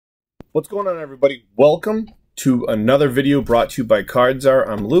What's going on, everybody? Welcome to another video brought to you by CardZar.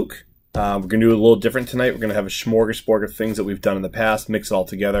 I'm Luke. We're going to do a little different tonight. We're going to have a smorgasbord of things that we've done in the past, mix it all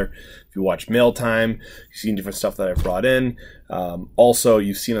together. If you watch Mail Time, you've seen different stuff that I've brought in. Also,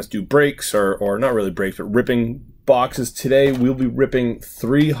 you've seen us do breaks, or not really breaks, but ripping boxes. Today, we'll be ripping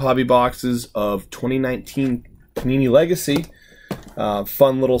 3 hobby boxes of 2019 Panini Legacy.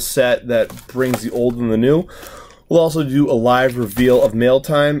 Fun little set that brings the old and the new. We'll also do a live reveal of Mail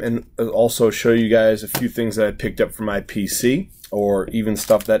Time and also show you guys a few things that I picked up for my PC, or even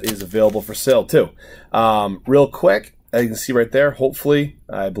stuff that is available for sale too. Real quick, as you can see right there, hopefully,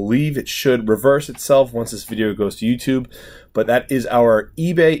 I believe it should reverse itself once this video goes to YouTube, but that is our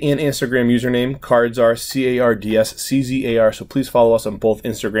eBay and Instagram username, CardZar, C-A-R-D-S-C-Z-A-R, so please follow us on both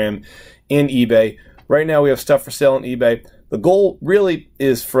Instagram and eBay. Right now we have stuff for sale on eBay. The goal really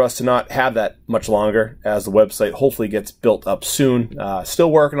is for us to not have that much longer, as the website hopefully gets built up soon. Still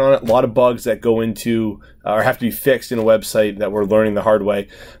working on it. A lot of bugs that go into or have to be fixed in a website that we're learning the hard way.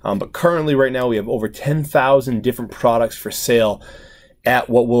 But currently, right now, we have over 10,000 different products for sale at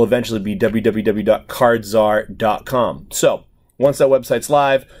what will eventually be www.cardzar.com. So once that website's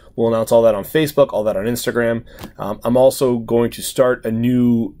live, we'll announce all that on Facebook, all that on Instagram. I'm also going to start a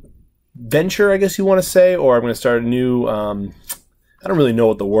new venture, I guess you want to say, or I'm going to start a new, I don't really know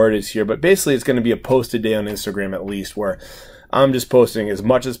what the word is here, but basically it's going to be a posted day on Instagram at least, where I'm just posting as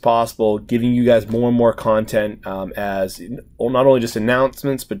much as possible, giving you guys more and more content, as not only just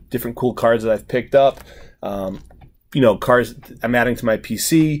announcements, but different cool cards that I've picked up, you know, cards I'm adding to my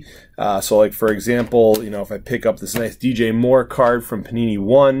PC. So like, for example, you know, if I pick up this nice DJ Moore card from Panini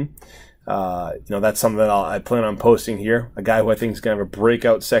 1, you know, that's something that I plan on posting here. A guy who I think is going to have a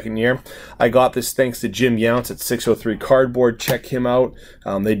breakout second year. I got this thanks to Jim Younce at 603 Cardboard. Check him out.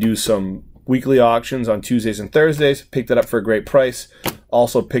 They do some weekly auctions on Tuesdays and Thursdays. Picked it up for a great price.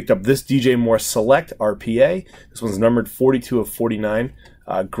 Also picked up this DJ Moore Select RPA. This one's numbered 42 of 49.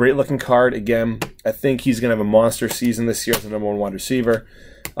 Great looking card. Again, I think he's going to have a monster season this year as the #1 wide receiver.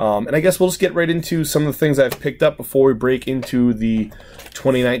 And I guess we'll just get right into some of the things I've picked up before we break into the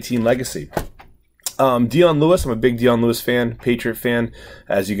 2019 Legacy. Dion Lewis, I'm a big Dion Lewis fan, Patriot fan,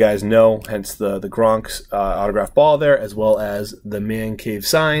 as you guys know, hence the Gronk's autographed ball there, as well as the Man Cave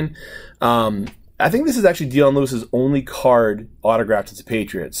sign. I think this is actually Dion Lewis's only card autographed as a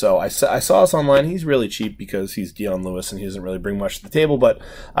Patriot. So I saw this online. He's really cheap because he's Dion Lewis and he doesn't really bring much to the table, but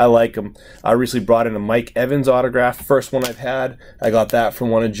I like him. I recently brought in a Mike Evans autograph, first one I've had. I got that from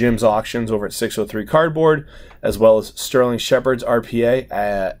one of Jim's auctions over at 603 Cardboard, as well as Sterling Shepard's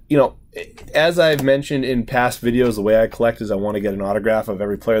RPA. You know, as I've mentioned in past videos, the way I collect is I want to get an autograph of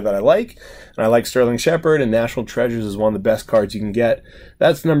every player that I like. And I like Sterling Shepard, and National Treasures is one of the best cards you can get.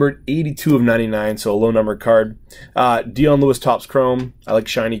 That's numbered 82 of 99, so a low numbered card. Dion Lewis Topps Chrome. I like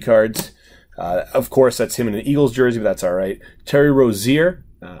shiny cards. Of course, that's him in an Eagles jersey, but that's all right. Terry Rozier,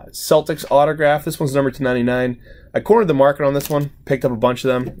 Celtics autograph. This one's numbered to 99. I cornered the market on this one, picked up a bunch of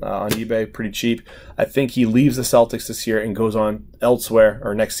them on eBay, pretty cheap. I think he leaves the Celtics this year and goes on elsewhere,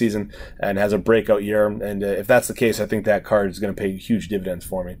 or next season, and has a breakout year. And if that's the case, I think that card is going to pay huge dividends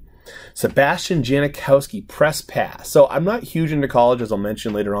for me. Sebastian Janikowski Press Pass. So I'm not huge into college, as I'll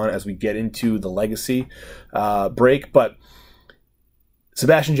mention later on as we get into the Legacy break, but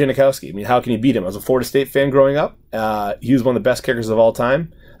Sebastian Janikowski, I mean, how can you beat him? I was a Florida State fan growing up. He was one of the best kickers of all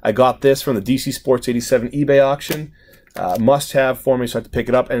time. I got this from the DC Sports 87 eBay auction. Must have for me, so I had to pick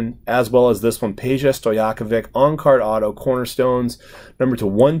it up. And as well as this one, Peja Stojakovic, on-card auto, Cornerstones, number to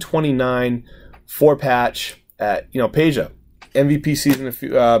 129, 4-patch. You know, Peja, MVP season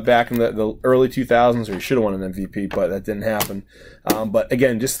back in the early 2000s, or he should have won an MVP, but that didn't happen. But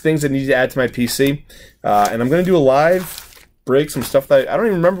again, just things that need to add to my PC. And I'm going to do a live break, some stuff that I don't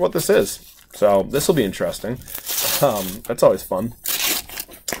even remember what this is. So this will be interesting. That's always fun.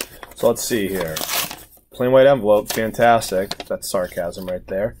 So let's see here. Plain white envelope, fantastic. That's sarcasm right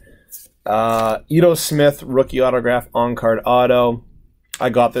there. Ito Smith, rookie autograph, on-card auto. I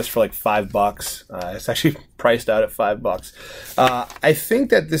got this for like $5. It's actually priced out at $5. I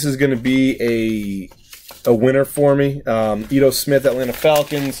think that this is going to be a winner for me. Ito Smith, Atlanta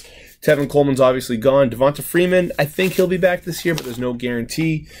Falcons. Tevin Coleman's obviously gone. Devonta Freeman, I think he'll be back this year, but there's no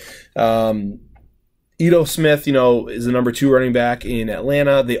guarantee. Ito Smith, you know, is the #2 running back in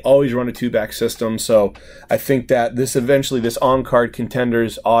Atlanta. They always run a 2-back system, so I think that this on-card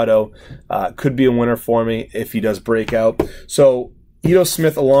contenders auto could be a winner for me if he does break out. So Ito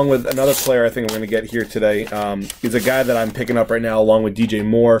Smith, along with another player I think I'm going to get here today, is a guy that I'm picking up right now along with DJ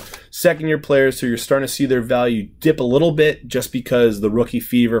Moore. Second-year players, so you're starting to see their value dip a little bit just because the rookie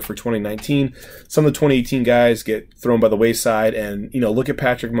fever for 2019. Some of the 2018 guys get thrown by the wayside, and, you know, look at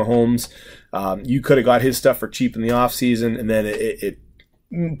Patrick Mahomes. You could have got his stuff for cheap in the offseason, and then it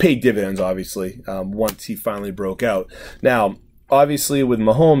paid dividends, obviously, once he finally broke out. Now, obviously, with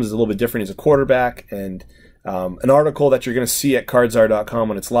Mahomes, it's a little bit different. He's a quarterback, and an article that you're going to see at cardsar.com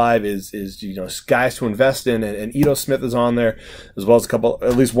when it's live is you know, guys to invest in, and Ito Smith is on there, as well as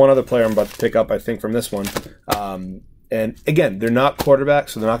at least one other player I'm about to pick up, I think, from this one. And again, they're not quarterbacks,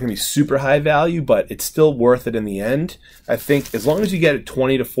 so they're not going to be super high value, but it's still worth it in the end. I think as long as you get a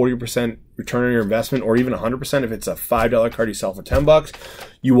 20 to 40% return on your investment, or even 100% if it's a $5 card you sell for $10,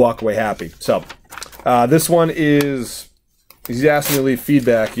 you walk away happy. So this one is... He's asking me to leave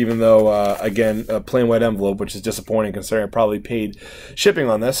feedback, even though, again, a plain white envelope, which is disappointing considering I probably paid shipping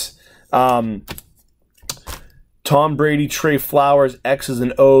on this. Tom Brady, Trey Flowers, X's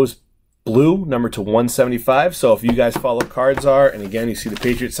and O's, blue, number to 175. So if you guys follow CardsR, and again, you see the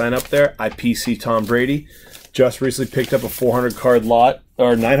Patriots sign up there, I PC Tom Brady. Just recently picked up a 400-card lot,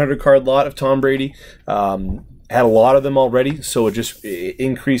 or 900-card lot of Tom Brady. Had a lot of them already, so it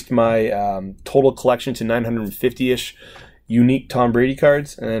increased my total collection to 950-ish. Unique Tom Brady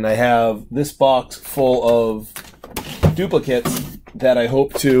cards, and I have this box full of duplicates that I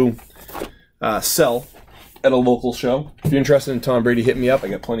hope to sell at a local show. If you're interested in Tom Brady, hit me up. I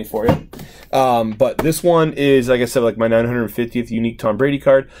got plenty for you. But this one is, like I said, like my 950th unique Tom Brady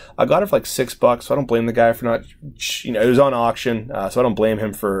card. I got it for like $6, so I don't blame the guy for not, you know, it was on auction, so I don't blame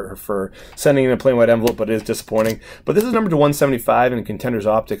him for sending in a plain white envelope, but it is disappointing. But this is number to 175 in a Contenders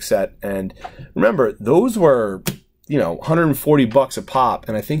Optic set, and remember, those were, you know, $140 a pop,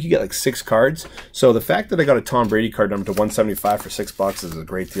 and I think you get like 6 cards. So the fact that I got a Tom Brady card number to 175 for $6 is a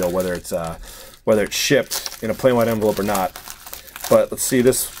great deal, whether it's shipped in a plain white envelope or not. But let's see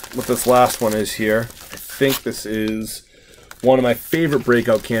what this last one is here. I think this is one of my favorite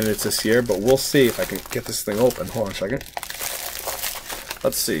breakout candidates this year, but we'll see if I can get this thing open. Hold on a second.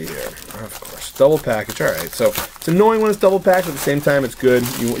 Let's see here. Of course, double package. All right, so it's annoying when it's double packaged. At the same time, it's good.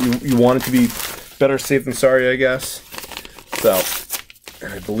 You want it to be better safe than sorry, I guess. So,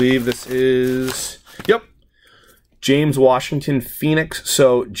 I believe this is, yep, James Washington, Phoenix.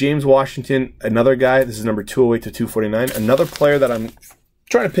 So, James Washington, another guy, this is number 208 to 249. Another player that I'm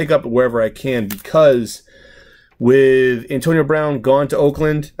trying to pick up wherever I can, because with Antonio Brown gone to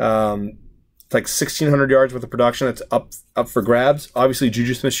Oakland, it's like 1,600 yards worth of production that's up for grabs. Obviously,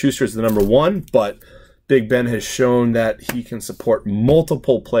 Juju Smith-Schuster is the number 1, but Big Ben has shown that he can support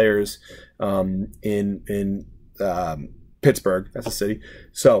multiple players in Pittsburgh. That's a city.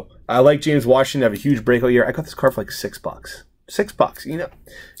 So I like James Washington to have a huge breakout year. I got this card for like $6. $6, you know.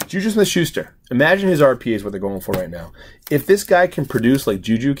 Juju Smith-Schuster. Imagine his RPAs, what they're going for right now. If this guy can produce like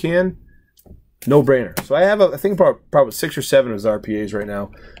Juju can, no brainer. So I have I think probably 6 or 7 of his RPAs right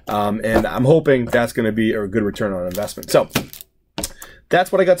now, and I'm hoping that's going to be a good return on investment. So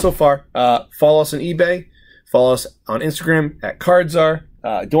that's what I got so far. Follow us on eBay. Follow us on Instagram at CardsR.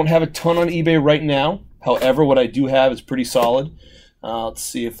 I don't have a ton on eBay right now. However, what I do have is pretty solid. Let's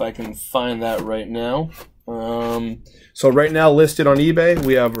see if I can find that right now. So right now listed on eBay,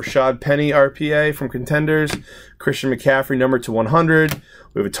 we have Rashad Penny RPA from Contenders, Christian McCaffrey number to 100.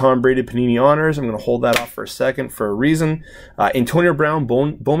 We have a Tom Brady Panini Honors. I'm going to hold that off for a second for a reason. Antonio Brown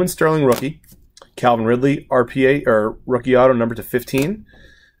Bowman Sterling rookie, Calvin Ridley RPA or rookie auto number to 15.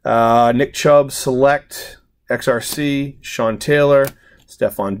 Nick Chubb Select XRC, Sean Taylor,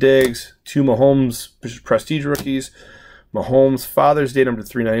 Stephon Diggs, 2 Mahomes Prestige rookies, Mahomes Father's Day number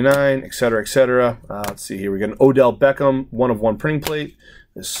 399, etc., etc. Let's see here. We got an Odell Beckham 1/1 printing plate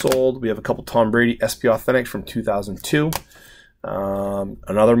is sold. We have a couple Tom Brady SP Authentics from 2002.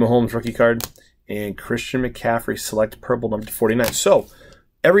 Another Mahomes rookie card, and Christian McCaffrey Select Purple number 49. So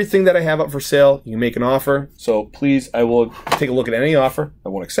everything that I have up for sale, you can make an offer. So please, I will take a look at any offer. I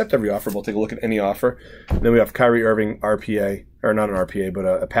won't accept every offer, but we'll take a look at any offer. And then we have Kyrie Irving RPA, or not an RPA, but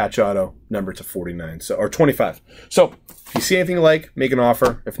a patch auto number to 49, so, or 25. So if you see anything you like, make an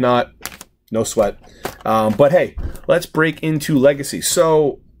offer. If not, no sweat. But hey, let's break into Legacy.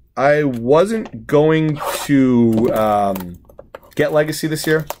 So I wasn't going to get Legacy this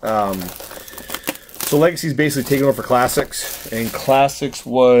year. So Legacy's basically taking over for Classics, and Classics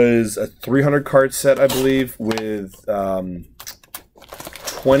was a 300 card set, I believe, with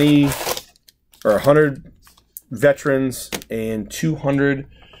 20 or 100 veterans and 200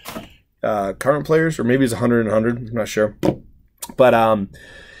 current players, or maybe it's 100 and 100, I'm not sure. But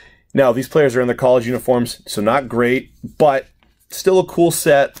now these players are in their college uniforms, so not great, but still a cool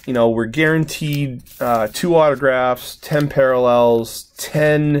set. You know, we're guaranteed 2 autographs, 10 parallels,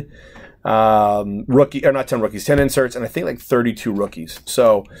 10 rookie, or not 10 rookies, 10 inserts, and I think like 32 rookies.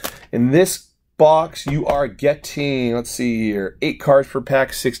 So in this box, you are getting, let's see here, 8 cards per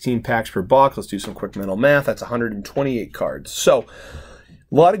pack, 16 packs per box. Let's do some quick mental math. That's 128 cards. So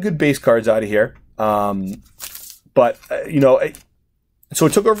a lot of good base cards out of here. But, you know, so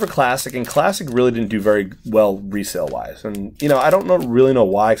it took over for Classic, and Classic really didn't do very well resale-wise. And, you know, I don't really know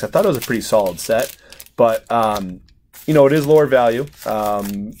why, because I thought it was a pretty solid set. But, you know, it is lower value. A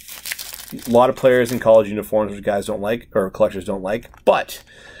lot of players in college uniforms, which guys don't like, or collectors don't like, but,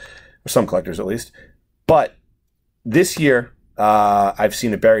 or some collectors at least. But this year, I've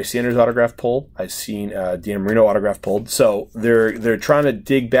seen a Barry Sanders autograph pulled. I've seen a Dan Marino autograph pulled. So they're trying to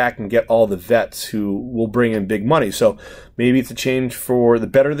dig back and get all the vets who will bring in big money. So maybe it's a change for the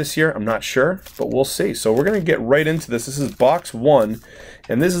better this year. I'm not sure, but we'll see. So we're going to get right into this. This is box 1,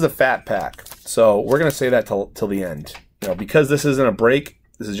 and this is a fat pack. So we're going to say that till the end. You know, because this isn't a break,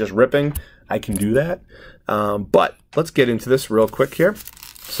 this is just ripping, I can do that. But let's get into this real quick here.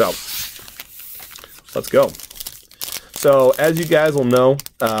 So let's go. So as you guys will know,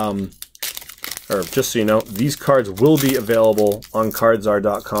 or just so you know, these cards will be available on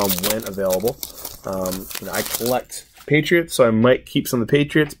cardzar.com when available. You know, I collect Patriots, so I might keep some of the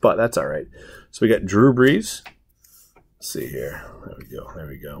Patriots, but that's all right. So we got Drew Brees. Let's see here. There we go. There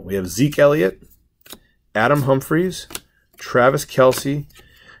we go. We have Zeke Elliott, Adam Humphries, Travis Kelce,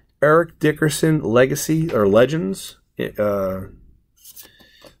 Eric Dickerson, Legacy or Legends. We got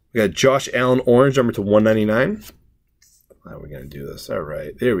Josh Allen Orange, number to 199. How are we going to do this? All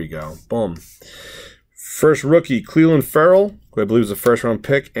right, there we go. Boom. First rookie, Cleveland Farrell, who I believe is a first-round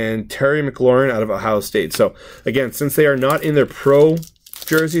pick, and Terry McLaurin out of Ohio State. So, again, since they are not in their pro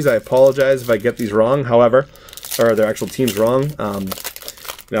jerseys, I apologize if I get these wrong, however, or their actual teams wrong. You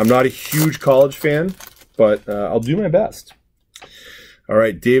know, I'm not a huge college fan, but I'll do my best. All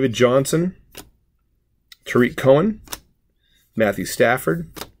right, David Johnson, Tariq Cohen, Matthew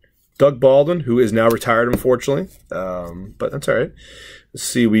Stafford, Doug Baldwin, who is now retired, unfortunately, but that's all right. Let's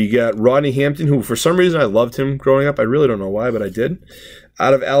see, we got Rodney Hampton, who for some reason I loved him growing up. I really don't know why, but I did.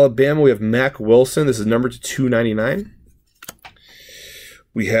 Out of Alabama, we have Mack Wilson. This is number to 299.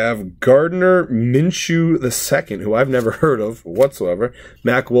 We have Gardner Minshew II, who I've never heard of whatsoever.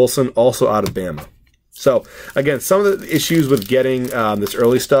 Mack Wilson, also out of Bama. So, again, some of the issues with getting this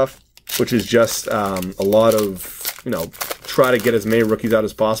early stuff, which is just a lot of, you know, try to get as many rookies out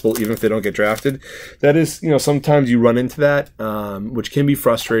as possible, even if they don't get drafted. That is, you know, sometimes you run into that, which can be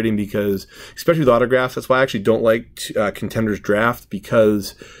frustrating because, especially with autographs, that's why I actually don't like Contenders Draft,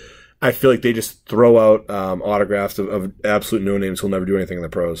 because I feel like they just throw out autographs of absolute no-names who'll never do anything in the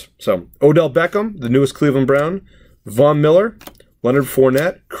pros. So, Odell Beckham, the newest Cleveland Brown, Von Miller, Leonard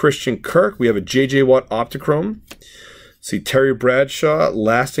Fournette, Christian Kirk. We have a J.J. Watt Optichrome. See, Terry Bradshaw,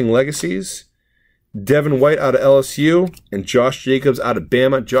 Lasting Legacies. Devin White out of LSU, and Josh Jacobs out of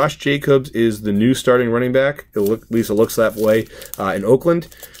Bama. Josh Jacobs is the new starting running back. At least it looks that way in Oakland.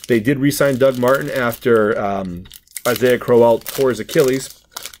 They did re-sign Doug Martin after Isaiah Crowell tore his Achilles.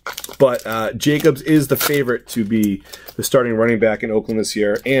 But Jacobs is the favorite to be the starting running back in Oakland this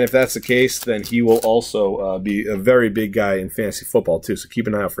year. And if that's the case, then he will also be a very big guy in fantasy football, too. So keep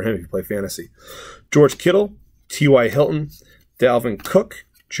an eye out for him if you play fantasy. George Kittle, T.Y. Hilton, Dalvin Cook,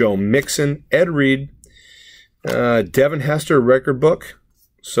 Joe Mixon, Ed Reed, Devin Hester record book.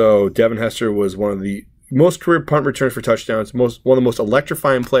 So Devin Hester was one of the most career punt returns for touchdowns, one of the most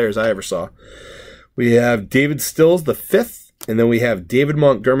electrifying players I ever saw. We have David Stills, the 5th, and then we have David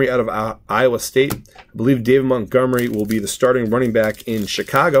Montgomery out of Iowa State. I believe David Montgomery will be the starting running back in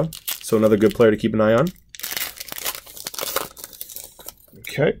Chicago, so another good player to keep an eye on.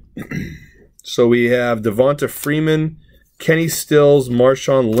 Okay. So we have Devonta Freeman, Kenny Stills,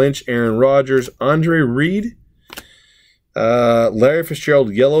 Marshawn Lynch, Aaron Rodgers, Andre Reed, Larry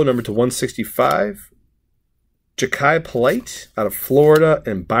Fitzgerald Yellow, number to 165, Ja'Kai Polite out of Florida,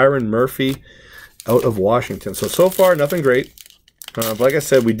 and Byron Murphy out of Washington. So far, nothing great. But like I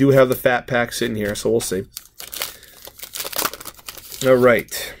said, we do have the fat pack sitting here, so we'll see. All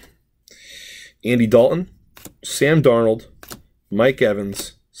right. Andy Dalton, Sam Darnold, Mike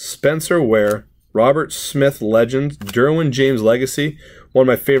Evans, Spencer Ware, Robert Smith Legends, Derwin James Legacy, one of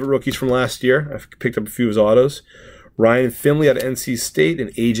my favorite rookies from last year. I've picked up a few of his autos. Ryan Finley out of NC State,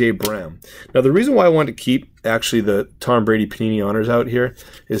 and A.J. Brown. Now, the reason why I wanted to keep, actually, the Tom Brady Panini Honors out here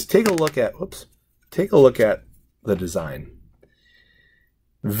is take a look at the design.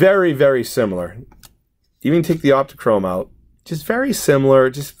 Very, very similar. Even take the Optichrome out. just very similar,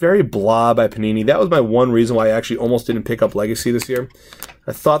 just very blah by Panini. That was my one reason why I actually almost didn't pick up Legacy this year.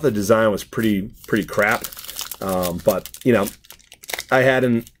 I thought the design was pretty crap, but you know, I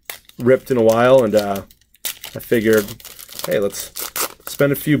hadn't ripped in a while, and I figured, hey, let's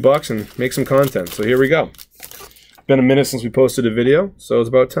spend a few bucks and make some content. So here we go. Been a minute since we posted a video, so it's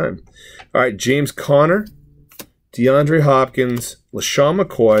about time. All right, James Conner, DeAndre Hopkins, LaShawn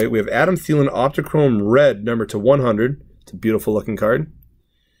McCoy. We have Adam Thielen Optichrome Red, number to 100. It's a beautiful looking card.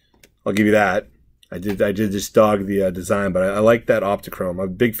 I'll give you that. I did just dog the design, but I like that Optichrome. I'm a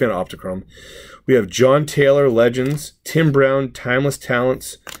big fan of Optichrome. We have John Taylor Legends, Tim Brown Timeless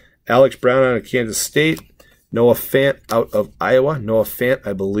Talents, Alex Brown out of Kansas State, Noah Fant out of Iowa. Noah Fant,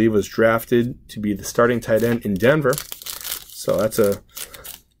 I believe, was drafted to be the starting tight end in Denver. So that's a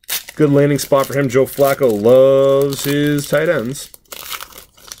good landing spot for him. Joe Flacco loves his tight ends.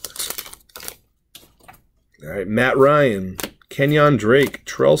 All right, Matt Ryan, Kenyon Drake,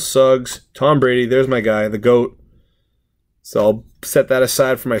 Terrell Suggs, Tom Brady. There's my guy, the GOAT. So I'll set that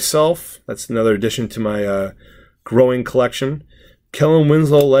aside for myself. That's another addition to my growing collection. Kellen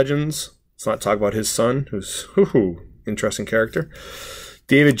Winslow Legends. Let's not talk about his son, who's interesting character.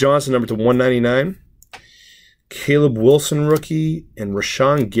 David Johnson, number to 199. Caleb Wilson rookie, and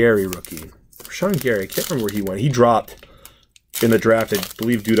Rashawn Gary rookie. Rashawn Gary, I can't remember where he went. He dropped in the draft, I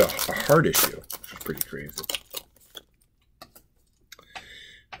believe, due to a heart issue, which is pretty crazy.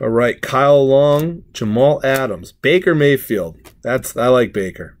 All right, Kyle Long, Jamal Adams, Baker Mayfield. I like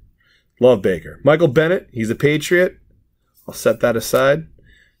Baker. Love Baker. Michael Bennett, he's a Patriot. I'll set that aside.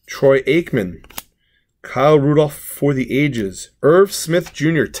 Troy Aikman, Kyle Rudolph for the ages. Irv Smith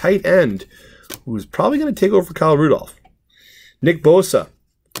Jr., tight end, who's probably going to take over for Kyle Rudolph. Nick Bosa,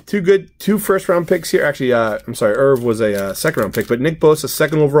 two first-round picks here. Actually, I'm sorry, Irv was a second-round pick, but Nick Bosa,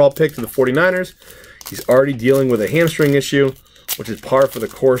 second overall pick to the 49ers. He's already dealing with a hamstring issue, which is par for the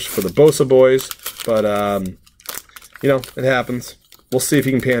course for the Bosa boys. But, you know, it happens. We'll see if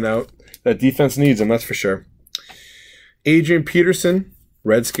he can pan out. That defense needs him, that's for sure. Adrian Peterson,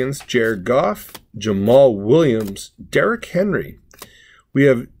 Redskins, Jared Goff, Jamal Williams, Derrick Henry. We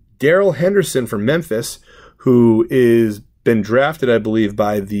have Darrell Henderson from Memphis, who is been drafted, I believe,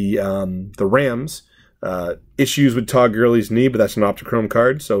 by the Rams. Issues with Todd Gurley's knee, but that's an Optichrome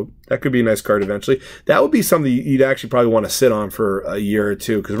card, so that could be a nice card eventually. That would be something you'd actually probably want to sit on for a year or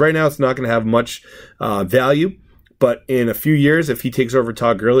two, because right now it's not going to have much value, but in a few years, if he takes over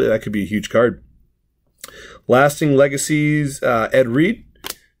Todd Gurley, that could be a huge card. Lasting legacies, Ed Reed,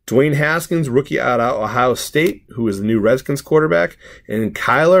 Dwayne Haskins, rookie out of Ohio State, who is the new Redskins quarterback, and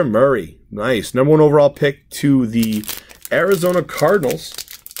Kyler Murray, nice, number 1 overall pick to the Arizona Cardinals.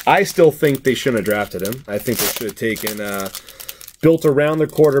 I still think they shouldn't have drafted him. I think they should have taken, built around their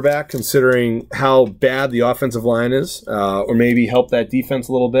quarterback, considering how bad the offensive line is, or maybe help that defense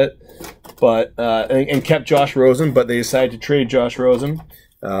a little bit, but and kept Josh Rosen, but they decided to trade Josh Rosen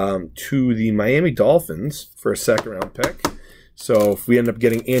to the Miami Dolphins for a second-round pick. So if we end up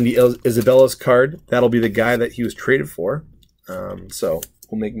getting Andy Isabella's card, that'll be the guy that he was traded for. So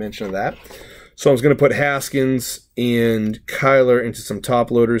we'll make mention of that. So I'm just going to put Haskins and Kyler into some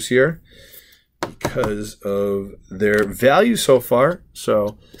top loaders here because of their value so far.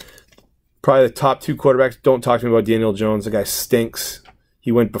 So probably the top 2 quarterbacks. Don't talk to me about Daniel Jones. The guy stinks.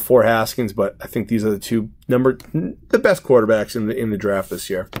 He went before Haskins, but I think these are the best quarterbacks in the draft this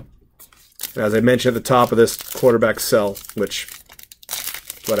year. And as I mentioned at the top of this, quarterback sell, which,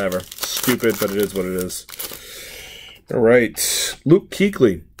 whatever. Stupid, but it is what it is. All right. Luke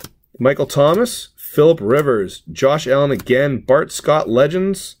Kuechly, Michael Thomas, Phillip Rivers, Josh Allen again, Bart Scott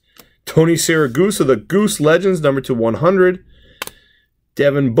Legends, Tony Siragusa, the Goose Legends, number to 100,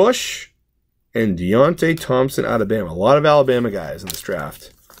 Devin Bush, and Deontay Thompson out of Bama. A lot of Alabama guys in this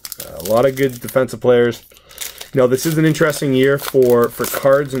draft. A lot of good defensive players. You know, this is an interesting year for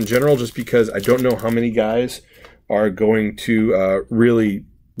cards in general, just because I don't know how many guys are going to really,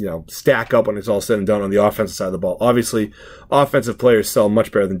 you know, stack up when it's all said and done on the offensive side of the ball. Obviously, offensive players sell much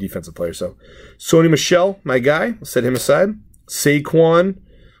better than defensive players. So, Sony Michel, my guy, I'll set him aside. Saquon,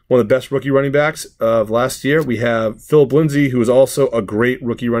 one of the best rookie running backs of last year. We have Philip Lindsay, who was also a great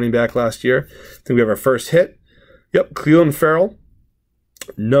rookie running back last year. I think we have our first hit. Yep, Cleveland Farrell,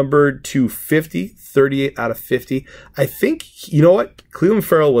 numbered to 50, 38 out of 50. I think, you know what? Cleveland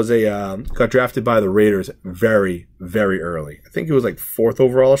Farrell was got drafted by the Raiders very, very early. I think it was like 4th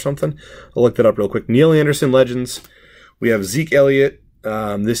overall or something. I'll look that up real quick. Neil Anderson Legends. We have Zeke Elliott.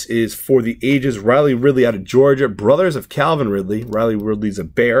 This is for the ages. Riley Ridley out of Georgia. Brothers of Calvin Ridley. Riley Ridley's a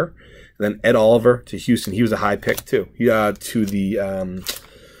Bear. And then Ed Oliver to Houston. He was a high pick too. To the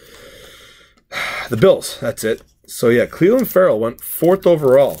Bills. That's it. So yeah, Cleveland Farrell went 4th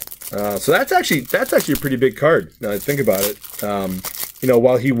overall. So that's actually a pretty big card. Now that I think about it. You know,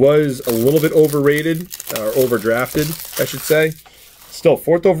 while he was a little bit overrated or overdrafted, I should say, still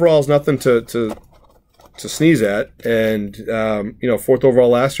 4th overall is nothing to sneeze at. And you know, 4th overall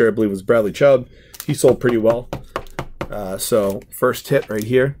last year, I believe, was Bradley Chubb. He sold pretty well. So first hit right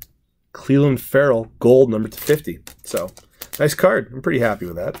here, Cleveland Farrell, gold, number /50. So nice card. I'm pretty happy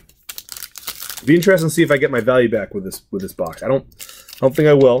with that. Be interesting to see if I get my value back with this box. I don't think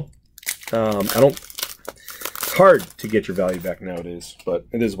I will. It's hard to get your value back nowadays, but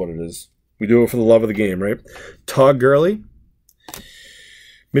it is what it is. We do it for the love of the game, right? Todd Gurley,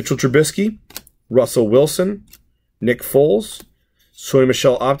 Mitchell Trubisky, Russell Wilson, Nick Foles, Sony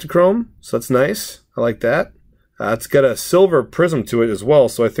Michel Optichrome. So that's nice. I like that. It's got a silver prism to it as well,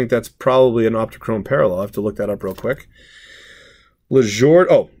 so I think that's probably an Optichrome parallel. I have to look that up real quick. LeJord,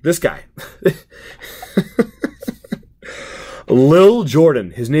 oh, this guy. Lil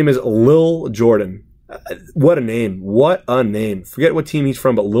Jordan. His name is Lil Jordan. What a name. What a name. Forget what team he's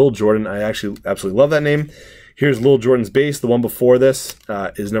from, but Lil Jordan. I actually absolutely love that name. Here's Lil Jordan's base. The one before this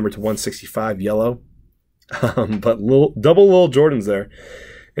is number /165, yellow. But double Lil Jordan's there.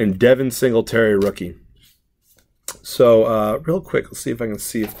 And Devin Singletary, rookie. So, real quick, let's see if I can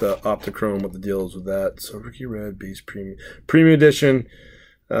see if the Optichrome, what the deal is with that. So, Rookie Red, Base Premium. Premium Edition,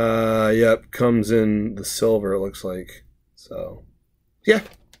 yep, comes in the silver, it looks like. So, yeah,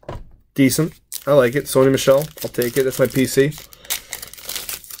 decent. I like it. Sony Michel, I'll take it. That's my PC.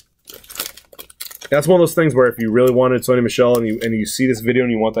 That's one of those things where if you really wanted Sony Michel and you see this video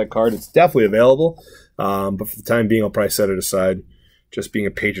and you want that card, it's definitely available. But for the time being, I'll probably set it aside. Just being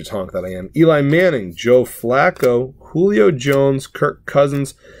a Patriots honk that I am. Eli Manning, Joe Flacco, Julio Jones, Kirk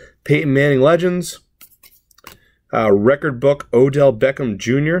Cousins, Peyton Manning Legends. Record book, Odell Beckham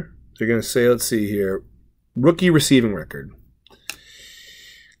Jr. They're going to say, let's see here, rookie receiving record.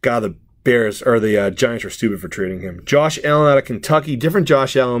 God, the Bears, or the Giants were stupid for trading him. Josh Allen out of Kentucky. Different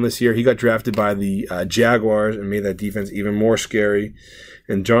Josh Allen this year. He got drafted by the Jaguars and made that defense even more scary.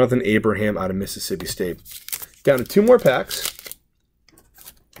 And Jonathan Abraham out of Mississippi State. Down to 2 more packs.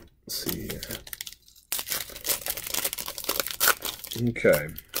 Let's see here. Okay.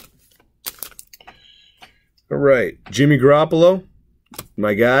 All right. Jimmy Garoppolo,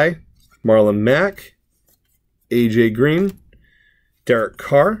 my guy. Marlon Mack. AJ Green. Derek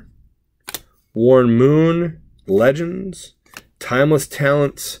Carr. Warren Moon. Legends. Timeless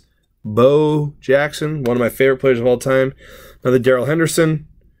Talents. Bo Jackson, one of my favorite players of all time. Another Darrell Henderson.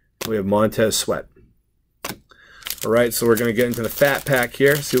 We have Montez Sweat. All right, so we're going to get into the fat pack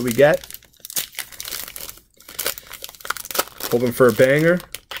here, see what we get. Hoping for a banger.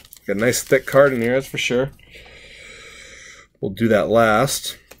 Got a nice thick card in here, that's for sure. We'll do that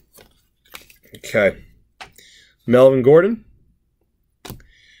last. Okay. Melvin Gordon.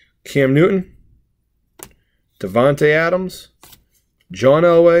 Cam Newton. Devontae Adams. John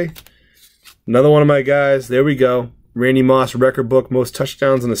Elway. Another one of my guys. There we go. Randy Moss, record book, most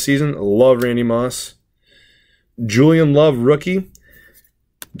touchdowns in the season. I love Randy Moss. Julian Love, rookie.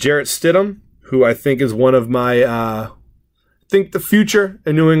 Jarrett Stidham, who I think is one of my, I think the future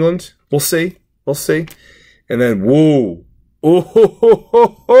in New England. We'll see. We'll see. And then, whoa. Oh, ho, ho,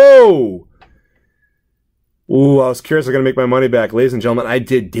 ho, ho. Ooh, I was curious if I'm going to make my money back. Ladies and gentlemen, I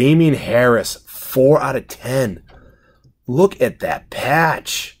did Damian Harris, 4 out of 10. Look at that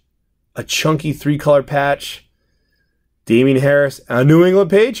patch. A chunky 3-color patch. Damian Harris, a New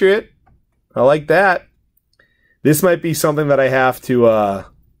England Patriot. I like that. This might be something that I have to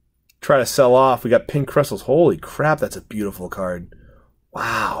try to sell off. We got pink crystals. Holy crap, that's a beautiful card.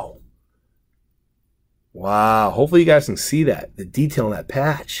 Wow. Wow. Hopefully you guys can see that. The detail in that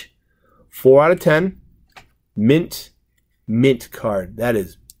patch. 4 out of 10. Mint card. That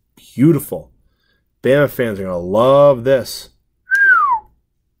is beautiful. Bama fans are going to love this.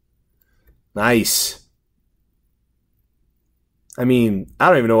 Nice. I mean, I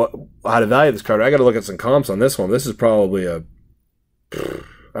don't even know how to value this card. I got to look at some comps on this one. This is probably a,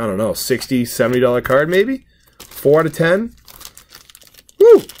 I don't know, $60, $70 card maybe? 4 out of 10?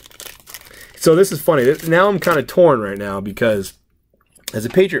 Woo! So this is funny. Now I'm kind of torn right now because as a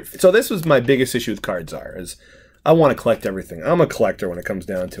Patriot, so this was my biggest issue with cards is I want to collect everything. I'm a collector when it comes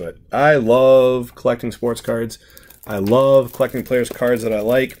down to it. I love collecting sports cards. I love collecting players' cards that I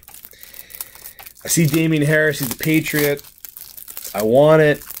like. I see Damian Harris, he's a Patriot. I want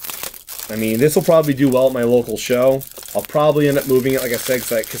it. I mean, this will probably do well at my local show. I'll probably end up moving it, like I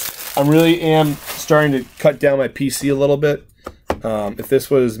said, because I really am starting to cut down my PC a little bit. If this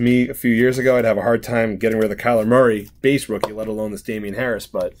was me a few years ago, I'd have a hard time getting rid of the Kyler Murray base rookie, let alone this Damian Harris.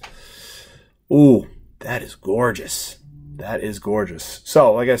 But, ooh, That is gorgeous. That is gorgeous.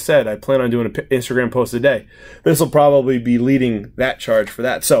 So, like I said, I plan on doing an Instagram post a day. This will probably be leading that charge for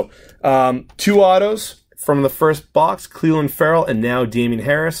that. So, 2 autos from the first box, Cleveland Farrell and now Damian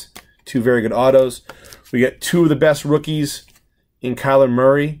Harris. 2 very good autos. We get 2 of the best rookies in Kyler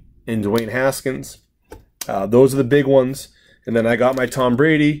Murray and Dwayne Haskins. Those are the big ones. And then I got my Tom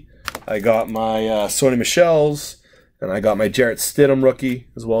Brady. I got my Sony Michel's. And I got my Jarrett Stidham rookie,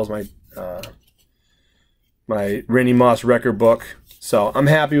 as well as my my Randy Moss record book. So I'm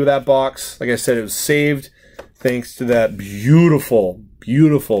happy with that box. Like I said, it was saved thanks to that beautiful,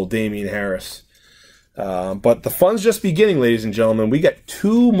 beautiful Damian Harris. But the fun's just beginning, ladies and gentlemen. We got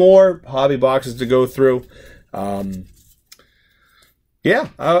 2 more hobby boxes to go through. Yeah,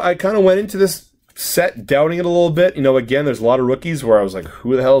 I kind of went into this set doubting it a little bit. You know, again, there's a lot of rookies where I was like,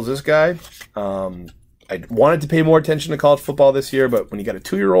 who the hell is this guy? I wanted to pay more attention to college football this year, but when you got a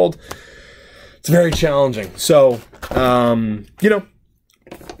 2-year-old, it's very challenging. So, you know,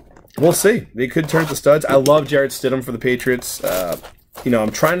 we'll see. They could turn to studs. I love Jarrett Stidham for the Patriots. You know,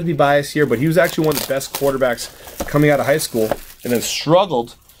 I'm trying to be biased here, but he was actually one of the best quarterbacks coming out of high school and then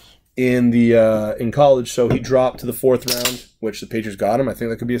struggled in college, so he dropped to the 4th round, which the Patriots got him. I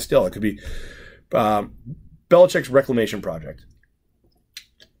think that could be a steal. It could be Belichick's reclamation project.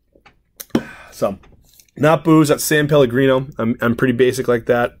 So, not booze. That's San Pellegrino. I'm pretty basic like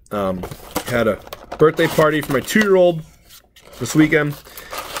that. Had a birthday party for my 2-year-old this weekend.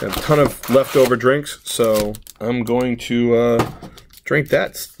 A ton of leftover drinks, so I'm going to drink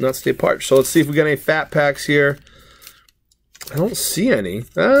that, not stay parched. So let's see if we got any fat packs here. I don't see any.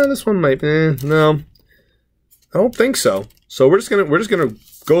 This one might. No, I don't think so. So we're just gonna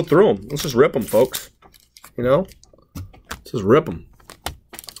go through them. Let's just rip them, folks. You know, let's just rip them.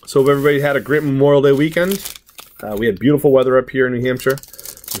 So if everybody had a great Memorial Day weekend. We had beautiful weather up here in New Hampshire.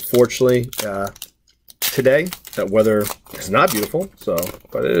 Unfortunately, today that weather is not beautiful. So,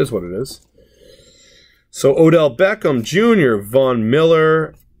 but it is what it is. So Odell Beckham Jr., Von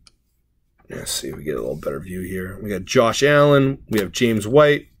Miller. Let's see if we get a little better view here. We got Josh Allen. We have James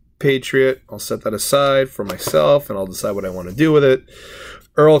White, Patriot. I'll set that aside for myself, and I'll decide what I want to do with it.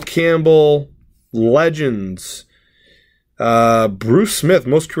 Earl Campbell, Legends. Bruce Smith,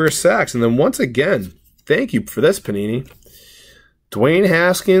 most career sacks. And then once again, thank you for this, Panini. Dwayne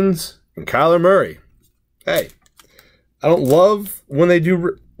Haskins and Kyler Murray. Hey, I don't love when they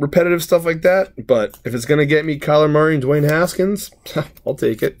do repetitive stuff like that, but if it's going to get me Kyler Murray and Dwayne Haskins, I'll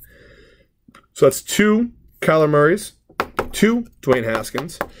take it. So that's 2 Kyler Murrays, 2 Dwayne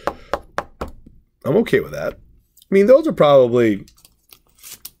Haskins. I'm okay with that. I mean, those are probably,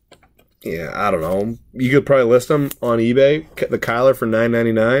 yeah, I don't know. You could probably list them on eBay, the Kyler for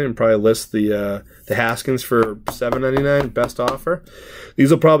 $9.99, and probably list the Haskins for $7.99, best offer. These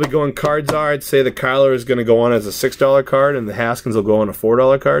will probably go on cards. I'd say the Kyler is going to go on as a $6 card, and the Haskins will go on a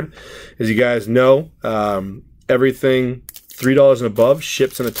 $4 card. As you guys know, everything $3 and above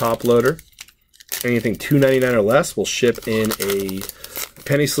ships in a top loader. Anything $2.99 or less will ship in a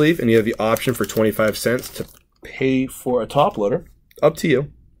penny sleeve, and you have the option for 25 cents to pay for a top loader. Up to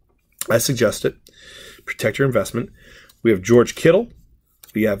you. I suggest it. Protect your investment. We have George Kittle.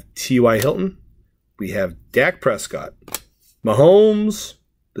 We have T.Y. Hilton. We have Dak Prescott. Mahomes,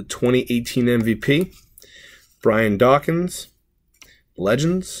 the 2018 MVP. Brian Dawkins.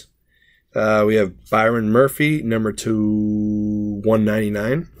 Legends. We have Byron Murphy, number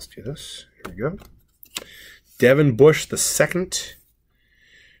 2/199. Let's do this. Here we go. Devin Bush, the second.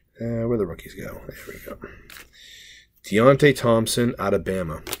 Where the rookies go? There we go. Deontay Thompson out of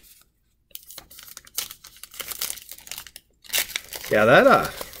Bama. Yeah,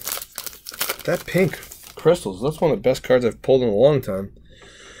 that pink crystals, that's one of the best cards I've pulled in a long time.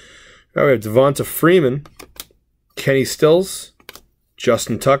 All right, we have Devonta Freeman, Kenny Stills,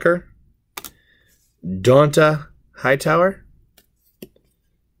 Justin Tucker, Donta Hightower,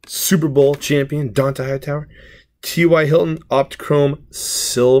 Super Bowl champion Donta Hightower, T.Y. Hilton, Optichrome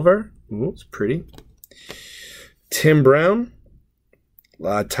Silver. Ooh, it's pretty. Tim Brown,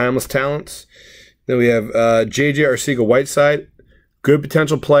 Timeless Talents. Then we have J.J. Arcega-Whiteside. Good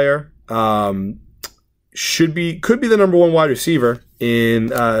potential player. Could be the number 1 wide receiver in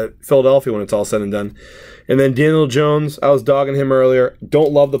Philadelphia when it's all said and done. And then Daniel Jones, I was dogging him earlier.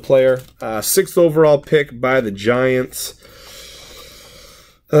 Don't love the player. 6th overall pick by the Giants.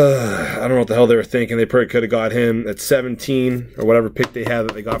 I don't know what the hell they were thinking. They probably could have got him at 17 or whatever pick they had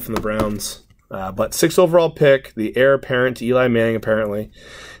that they got from the Browns. But 6th overall pick, the heir apparent to Eli Manning apparently.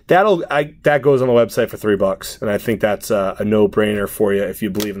 That goes on the website for $3, and I think that's a no-brainer for you if you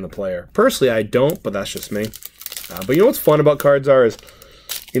believe in the player. Personally, I don't, but that's just me. But you know what's fun about cards is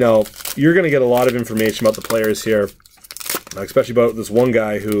you know, you're going to get a lot of information about the players here, especially about this one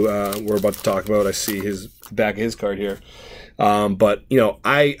guy who we're about to talk about. I see his back of his card here. But, you know,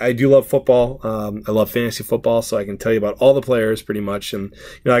 I do love football. I love fantasy football, so I can tell you about all the players pretty much. And,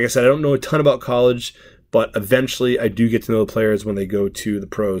 you know, like I said, I don't know a ton about college, but eventually I do get to know the players when they go to the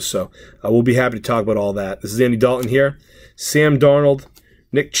pros. So we'll be happy to talk about all that. This is Andy Dalton here. Sam Darnold,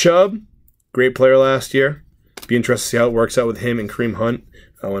 Nick Chubb, great player last year. Be interested to see how it works out with him and Kareem Hunt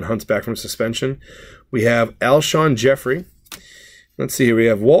when Hunt's back from suspension. We have Alshon Jeffrey. Let's see here. We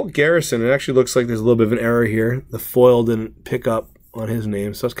have Walt Garrison. It actually looks like there's a little bit of an error here. The foil didn't pick up on his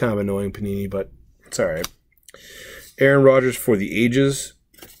name, so that's kind of annoying, Panini, but it's all right. Aaron Rodgers for the ages.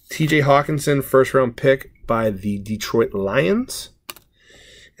 TJ Hawkinson, first-round pick by the Detroit Lions.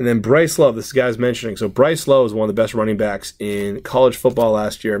 And then Bryce Love, this guy's mentioning. So Bryce Love is one of the best running backs in college football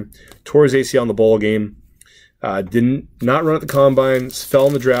last year. Tore his ACL in the bowl game. Did not run at the combine. Fell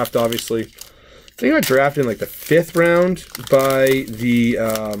in the draft, obviously. I think I got drafted in like the 5th round by the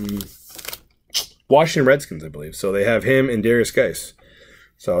Washington Redskins, I believe. So they have him and Darius Geis.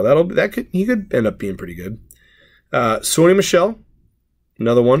 So he could end up being pretty good. Sony Michel,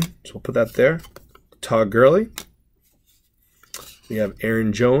 another one. So we'll put that there. Todd Gurley. We have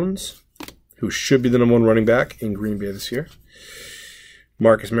Aaron Jones, who should be the #1 running back in Green Bay this year.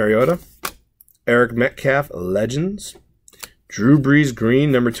 Marcus Mariota. Eric Metcalf, Legends. Drew Brees Green,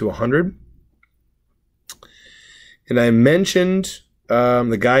 number 200. And I mentioned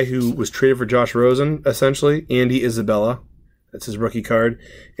the guy who was traded for Josh Rosen, essentially, Andy Isabella. That's his rookie card.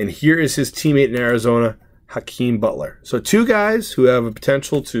 And here is his teammate in Arizona, Hakeem Butler. So 2 guys who have a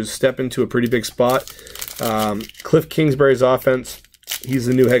potential to step into a pretty big spot. Cliff Kingsbury's offense, he's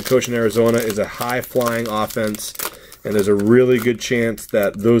the new head coach in Arizona, is a high-flying offense. And there's a really good chance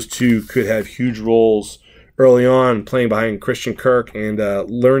that those 2 could have huge roles early on, playing behind Christian Kirk and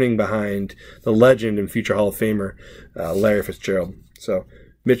learning behind the legend and future Hall of Famer, Larry Fitzgerald. So,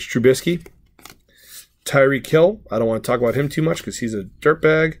 Mitch Trubisky. Tyreek Hill. I don't want to talk about him too much because he's a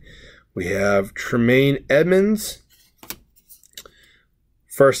dirtbag. We have Tremaine Edmonds.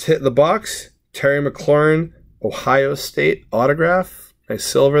 First hit in the box. Terry McLaurin, Ohio State autograph. Nice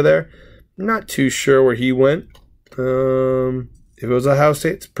silver there. Not too sure where he went. If it was Ohio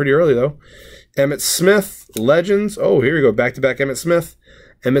State, it's pretty early though. Emmitt Smith, Legends. Oh, here we go. Back-to-back Emmitt Smith.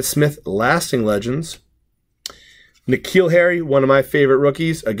 Emmitt Smith, Lasting Legends. N'Keal Harry, one of my favorite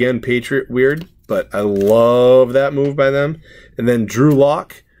rookies. Again, Patriot weird, but I love that move by them. And then Drew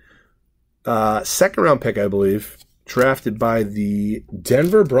Lock, 2nd-round pick, I believe, drafted by the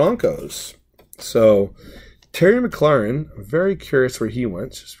Denver Broncos. So, Terry McLaurin, I'm very curious where he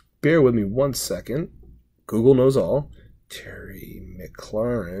went. Just bear with me 1 second. Google knows all. Terry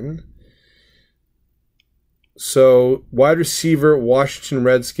McLaurin. So, wide receiver, Washington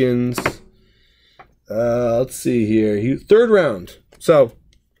Redskins. Let's see here. 3rd round. So,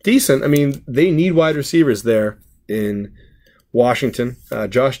 decent. I mean, they need wide receivers there in Washington.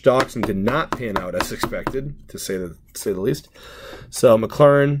 Josh Doxson did not pan out as expected, to say the least. So,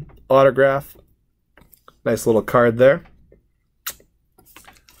 McLaurin, autograph. Nice little card there.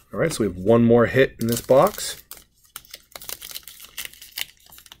 All right, so we have one more hit in this box.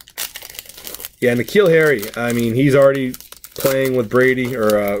 Yeah, N'Keal Harry. I mean, he's already playing with Brady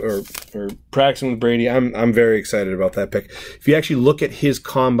or practicing with Brady. I'm very excited about that pick. If you actually look at his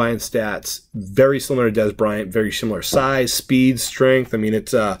combine stats, very similar to Dez Bryant, very similar size, speed, strength. I mean,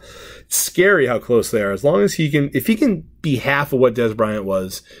 it's scary how close they are. As long as if he can be half of what Dez Bryant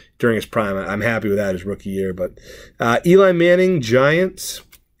was during his prime, I'm happy with that his rookie year. But Eli Manning, Giants.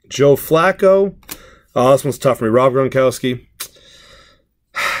 Joe Flacco. Oh, this one's tough for me. Rob Gronkowski.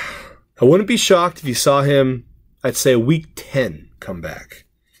 I wouldn't be shocked if you saw him, I'd say, week 10 come back.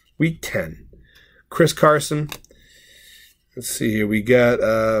 Week 10. Chris Carson. Let's see here. We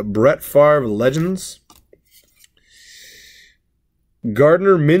got Brett Favre, Legends.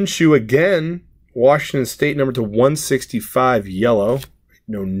 Gardner Minshew again. Washington State, number to 165, yellow.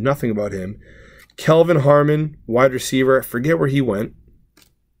 Know nothing about him. Kelvin Harmon, wide receiver. I forget where he went.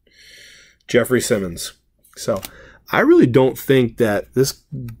 Jeffrey Simmons. So, I really don't think that this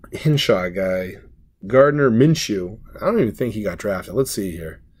Hinshaw guy, Gardner Minshew, I don't even think he got drafted. Let's see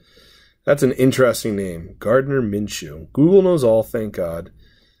here. That's an interesting name. Gardner Minshew. Google knows all, thank God.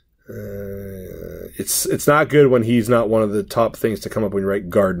 It's not good when he's not one of the top things to come up when you write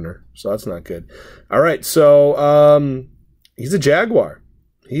Gardner. So that's not good. All right, so he's a Jaguar.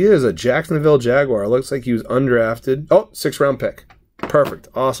 He is a Jacksonville Jaguar. It looks like he was undrafted. Oh, 6th-round pick. Perfect.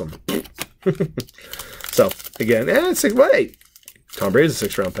 Awesome. So, again, hey, Tom Brady's a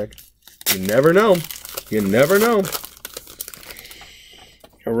 6th-round pick. You never know. You never know.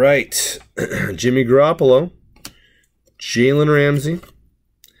 All right. Jimmy Garoppolo, Jalen Ramsey,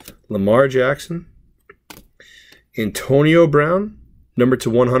 Lamar Jackson, Antonio Brown, number to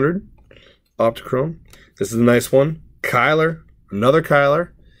 100, Optichrome. This is a nice one. Kyler, another Kyler,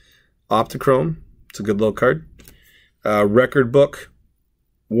 Optichrome. It's a good little card. Record book,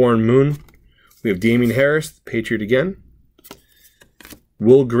 Warren Moon. We have Damian Harris, the Patriot again.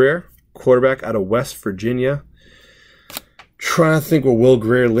 Will Grier, quarterback out of West Virginia. Trying to think where Will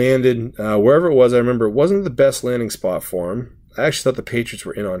Grier landed. Wherever it was, I remember it wasn't the best landing spot for him. I actually thought the Patriots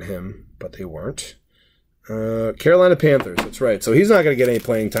were in on him, but they weren't. Carolina Panthers, that's right. So he's not going to get any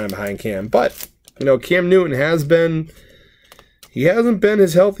playing time behind Cam. But, you know, Cam Newton hasn't been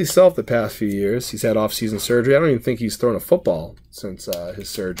his healthy self the past few years. He's had off-season surgery. I don't even think he's thrown a football since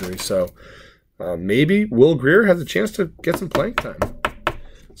his surgery. So maybe Will Grier has a chance to get some playing time.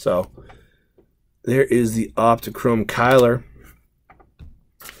 So there is the Optichrome Kyler.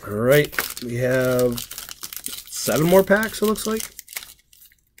 All right, we have 7 more packs, it looks like.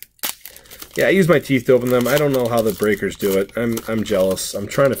 Yeah, I use my teeth to open them. I don't know how the breakers do it. I'm jealous. I'm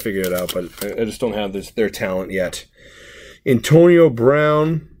trying to figure it out, but I just don't have their talent yet. Antonio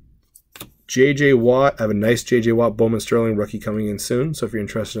Brown, J.J. Watt. I have a nice J.J. Watt Bowman Sterling rookie coming in soon, so if you're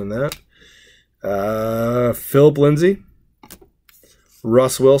interested in that. Philip Lindsay,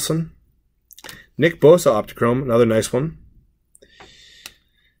 Russ Wilson, Nick Bosa Optichrome, another nice one.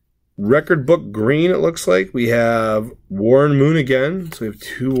 Record book green, it looks like. We have Warren Moon again. So we have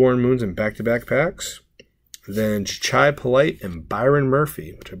 2 Warren Moons in back-to-back packs. Then Chai Polite and Byron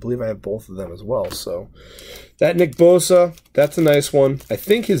Murphy, which I believe I have both of them as well. So that Nick Bosa, that's a nice one. I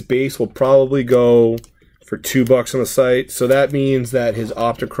think his base will probably go for $2 on the site. So that means that his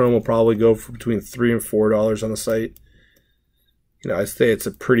Optichrome will probably go for between $3 and $4 on the site. You know, I'd say it's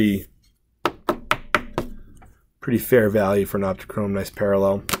a pretty fair value for an Optichrome. Nice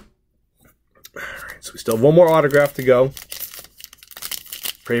parallel. All right, so we still have one more autograph to go.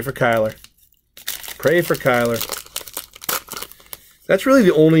 Pray for Kyler. Pray for Kyler. That's really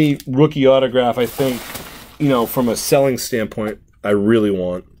the only rookie autograph I think, you know, from a selling standpoint, I really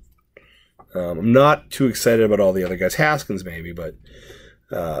want. I'm not too excited about all the other guys. Haskins maybe, but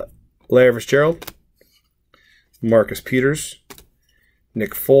Larry Fitzgerald, Marcus Peters,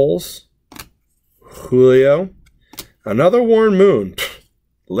 Nick Foles, Julio, another Warren Moon,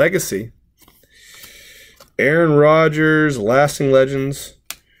 Legacy, Aaron Rodgers, Lasting Legends,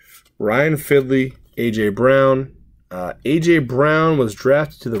 Ryan Fidley, A.J. Brown. A.J. Brown was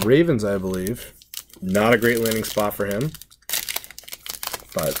drafted to the Ravens, I believe. Not a great landing spot for him.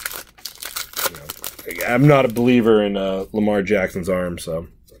 But, you know, I'm not a believer in Lamar Jackson's arm, so.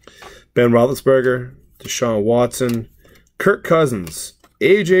 Ben Roethlisberger, Deshaun Watson, Kirk Cousins,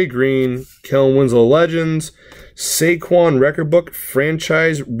 A.J. Green, Kellen Winslow Legends, Saquon Record Book,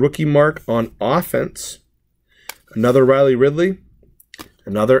 Franchise Rookie Mark on Offense, another Riley Ridley,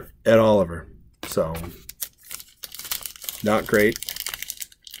 another Ed Oliver. So, not great.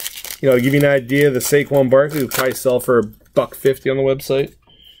 You know, to give you an idea, the Saquon Barkley will probably sell for $1.50 on the website.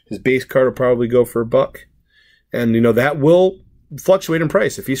 His base card will probably go for $1. And, you know, that will fluctuate in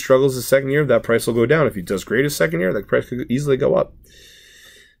price. If he struggles his second year, that price will go down. If he does great his second year, that price could easily go up.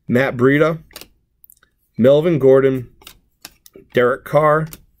 Matt Breida, Melvin Gordon, Derek Carr,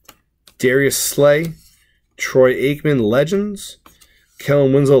 Darius Slay, Troy Aikman Legends,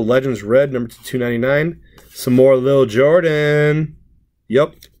 Kellen Winslow Legends Red, number 299, some more Lil Jordan,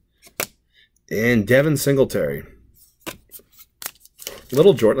 yep, and Devin Singletary.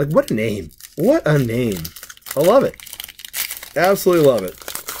 Little Jordan, like, what a name. What a name. I love it. Absolutely love it.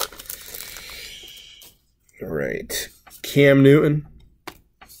 All right. Cam Newton,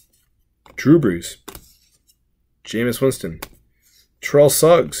 Drew Brees, Jameis Winston, Terrell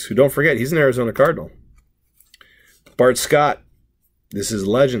Suggs, who don't forget, he's an Arizona Cardinal. Bart Scott, this is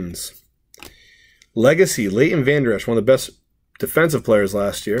Legends. Legacy, Leighton Vander Esch, one of the best defensive players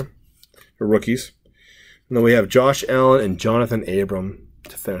last year, or rookies. And then we have Josh Allen and Jonathan Abram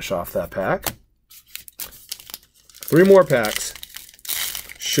to finish off that pack. 3 more packs.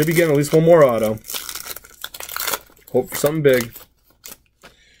 Should be getting at least one more auto. Hope for something big.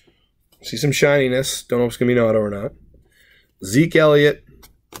 See some shininess. Don't know if it's going to be an auto or not. Zeke Elliott.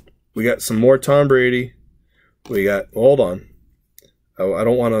 We got some more Tom Brady. We got, hold on. I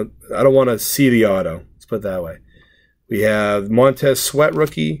don't want to see the auto. Let's put it that way. We have Montez Sweat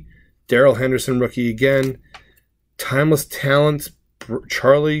rookie, Darrell Henderson rookie again, Timeless Talents,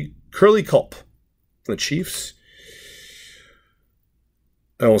 Curly Culp from the Chiefs.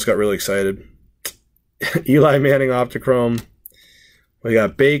 I almost got really excited. Eli Manning Optichrome. We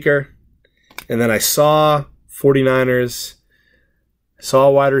got Baker. And then I saw 49ers Saw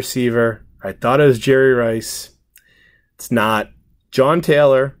a wide receiver. I thought it was Jerry Rice. It's not. John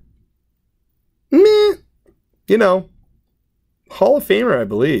Taylor. Meh. You know, Hall of Famer, I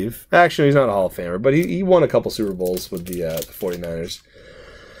believe. Actually, he's not a Hall of Famer, but he won a couple Super Bowls with the 49ers.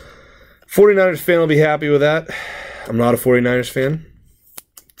 49ers fan will be happy with that. I'm not a 49ers fan.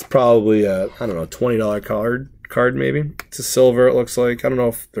 It's probably a, I don't know, $20 card maybe. It's a silver, it looks like. I don't know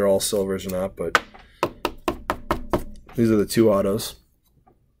if they're all silvers or not, but these are the two autos.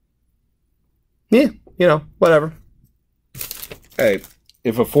 Yeah, you know, whatever. Hey,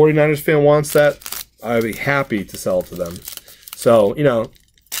 if a 49ers fan wants that, I'd be happy to sell it to them. So, you know,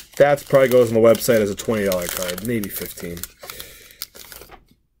 that probably goes on the website as a $20 card, maybe $15.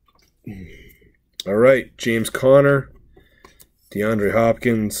 All right, James Conner, DeAndre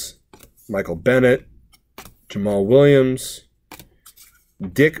Hopkins, Michael Bennett, Jamal Williams,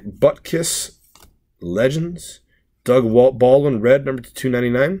 Dick Butkus, Legends, Doug Baldwin, red, number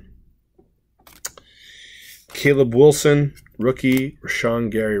 299, Caleb Wilson, rookie,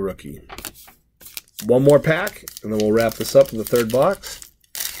 Rashawn Gary, rookie. One more pack, and then we'll wrap this up in the third box.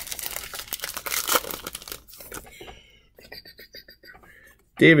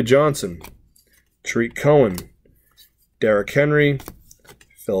 David Johnson, Tariq Cohen, Derrick Henry,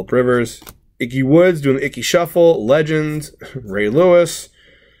 Phillip Rivers, Icky Woods doing the Icky Shuffle, Legends, Ray Lewis,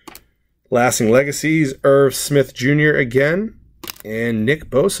 Lasting Legacies, Irv Smith Jr. again, and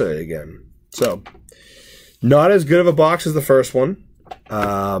Nick Bosa again. So, not as good of a box as the first one.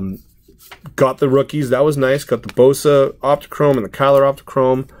 Got the rookies. That was nice. Got the Bosa Optichrome and the Kyler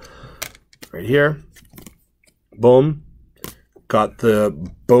Optichrome right here. Boom. Got the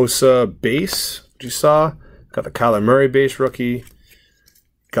Bosa base, which you saw. Got the Kyler Murray base rookie.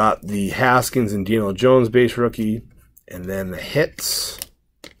 Got the Haskins and Daniel Jones base rookie. And then the hits.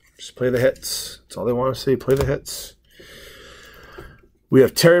 Just play the hits. That's all they want to say. Play the hits. We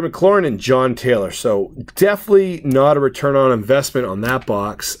have Terry McLaurin and John Taylor. So definitely not a return on investment on that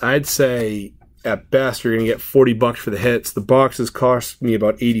box. I'd say at best you're going to get $40 for the hits. The boxes cost me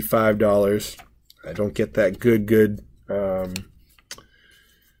about $85. I don't get that good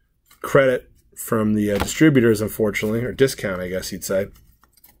credit from the distributors, unfortunately, or discount, I guess you'd say.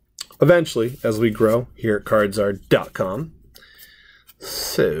 Eventually, as we grow here at cardsart.com.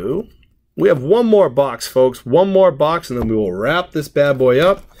 So we have one more box, folks. One more box, and then we will wrap this bad boy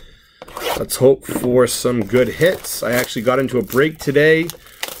up. Let's hope for some good hits. I actually got into a break today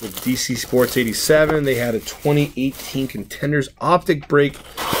with DC Sports 87. They had a 2018 Contenders Optic break,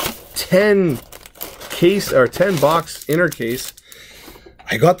 10 box inner case.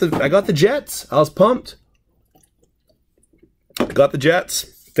 I got the Jets. I was pumped. I got the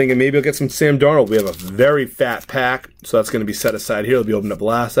Jets. Thinking maybe I'll get some Sam Darnold. We have a very fat pack, so that's going to be set aside here. It'll be opened up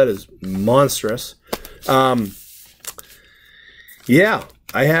last. That is monstrous. Yeah,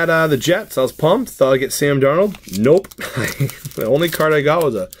 I had the Jets. I was pumped. Thought I'd get Sam Darnold. Nope. The only card I got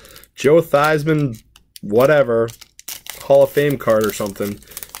was a Joe Theismann, whatever, Hall of Fame card or something.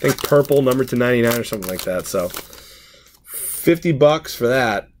 I think purple, numbered to 99 or something like that. So $50 for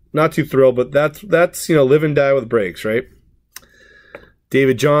that. Not too thrilled, but that's you know, live and die with breaks, right?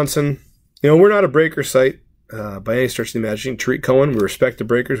 David Johnson. You know, we're not a breaker site by any stretch of the imagination. Tariq Cohen, we respect the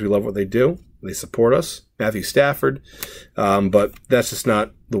breakers. We love what they do. They support us. Matthew Stafford. But that's just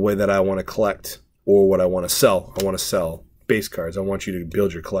not the way that I want to collect or what I want to sell. I want to sell base cards. I want you to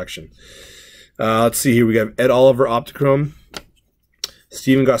build your collection. Let's see here. We got Ed Oliver Optichrome.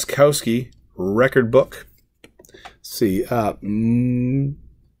 Steven Gostkowski record book. Let's see.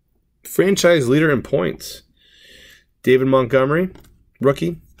 Franchise leader in points. David Montgomery.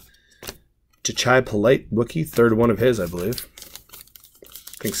 Rookie. Jachai Polite, rookie. Third one of his, I believe.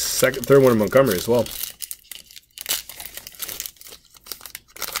 I think third one of Montgomery as well.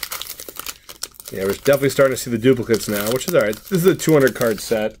 Yeah, we're definitely starting to see the duplicates now, which is all right. This is a 200 card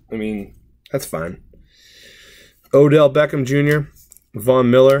set. I mean, that's fine. Odell Beckham Jr.,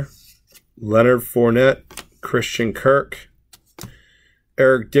 Von Miller, Leonard Fournette, Christian Kirk,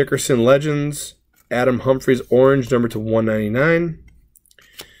 Eric Dickerson Legends, Adam Humphries Orange, number to 199.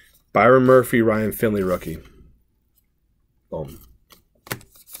 Byron Murphy, Ryan Finley, rookie. Boom.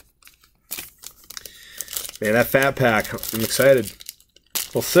 Man, that fat pack, I'm excited.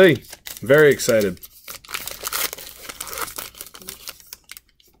 We'll see. Very excited.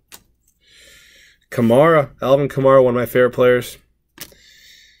 Kamara, Alvin Kamara, one of my favorite players.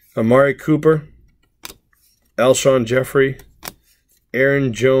 Amari Cooper, Alshon Jeffrey,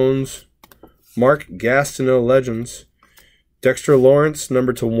 Aaron Jones, Mark Gastineau Legends, Dexter Lawrence,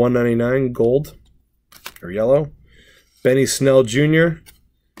 number to 199, gold or yellow. Benny Snell Jr.,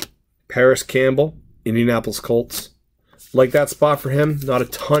 Paris Campbell, Indianapolis Colts. Like that spot for him. Not a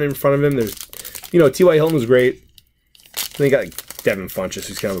ton in front of him. There's, you know, T.Y. Hilton was great. Then you got like, Devin Funchess,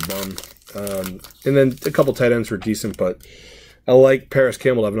 who's kind of a bum. And then a couple tight ends were decent, but I like Paris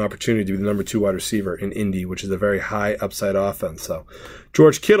Campbell to have an opportunity to be the number 2 wide receiver in Indy, which is a very high upside offense. So,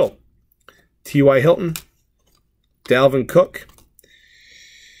 George Kittle, T.Y. Hilton, Dalvin Cook,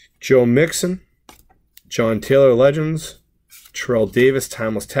 Joe Mixon, John Taylor Legends, Terrell Davis,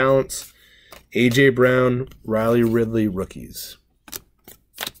 Timeless Talents, A.J. Brown, Riley Ridley, Rookies.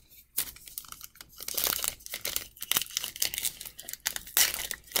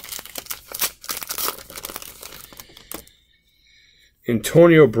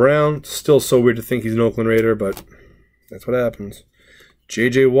 Antonio Brown, still so weird to think he's an Oakland Raider, but that's what happens.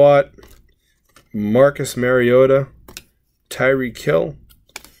 J.J. Watt, Marcus Mariota, Tyreek Hill,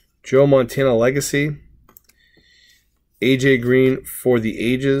 Joe Montana Legacy, A.J. Green for the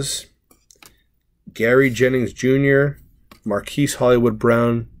ages, Gary Jennings Jr., Marquise Hollywood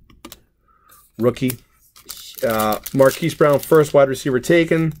Brown, rookie. Marquise Brown, first wide receiver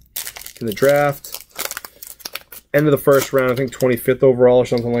taken in the draft. End of the first round, I think 25th overall or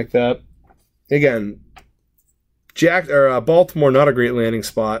something like that. Again, Baltimore, not a great landing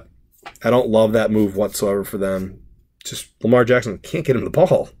spot. I don't love that move whatsoever for them. Just Lamar Jackson can't get him the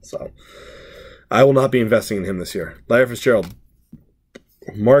ball. So I will not be investing in him this year. Larry Fitzgerald,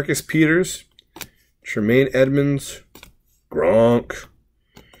 Marcus Peters, Tremaine Edmonds, Gronk,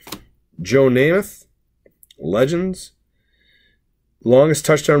 Joe Namath, Legends, longest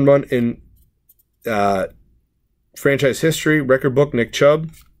touchdown run in franchise history, record book, Nick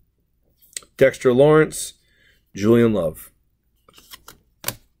Chubb, Dexter Lawrence, Julian Love.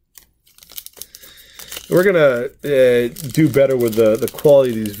 We're going to do better with the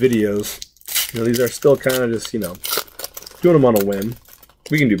quality of these videos. You know, these are still kind of just, you know, doing them on a whim.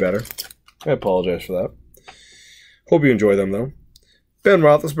 We can do better. I apologize for that. Hope you enjoy them, though. Ben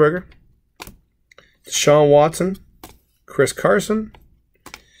Roethlisberger, Deshaun Watson, Chris Carson,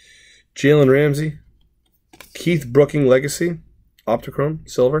 Jalen Ramsey, Keith Brooking Legacy, Optichrome,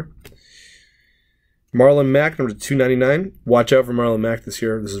 Silver. Marlon Mack, number 299. Watch out for Marlon Mack this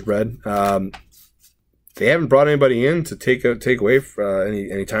year. This is red. They haven't brought anybody in to take away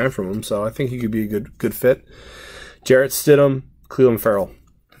any time from him, so I think he could be a good fit. Jarrett Stidham, Cleveland Farrell.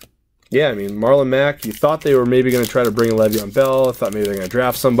 Yeah, I mean, Marlon Mack, you thought they were maybe going to try to bring Le'Veon Bell. I thought maybe they were going to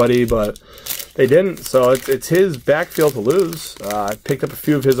draft somebody, but they didn't. So it's his backfield to lose. I picked up a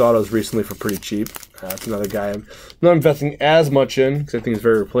few of his autos recently for pretty cheap. That's another guy I'm not investing as much in because I think he's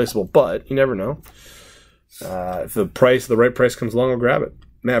very replaceable, but you never know. If the right price comes along, I'll grab it.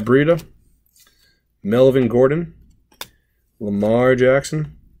 Matt Breida, Melvin Gordon, Lamar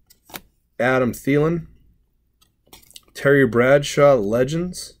Jackson, Adam Thielen, Terry Bradshaw,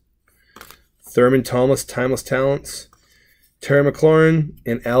 Legends, Thurman Thomas, Timeless Talents, Terry McLaurin,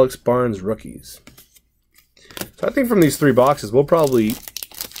 and Alex Barnes, Rookies. So I think from these 3 boxes, we'll probably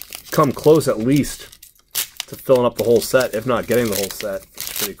come close at least to filling up the whole set, if not getting the whole set.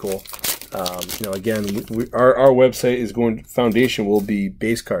 It's pretty cool. You know, again, our website is foundation will be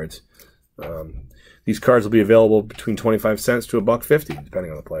base cards. These cards will be available between 25 cents to $1.50,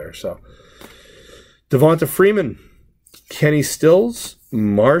 depending on the player. So, Devonta Freeman, Kenny Stills,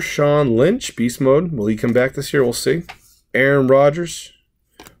 Marshawn Lynch, Beast Mode. Will he come back this year? We'll see. Aaron Rodgers,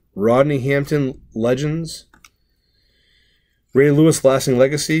 Rodney Hampton, Legends, Ray Lewis, Lasting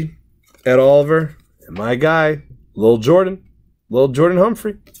Legacy, Ed Oliver, and my guy, Lil Jordan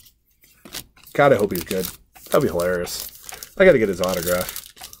Humphrey. God, I hope he's good. That'd be hilarious. I got to get his autograph.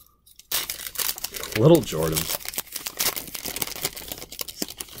 Little Jordan.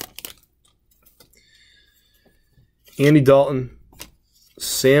 Andy Dalton,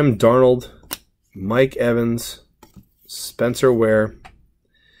 Sam Darnold, Mike Evans, Spencer Ware,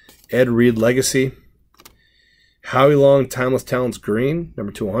 Ed Reed Legacy, Howie Long, Timeless Talents Green,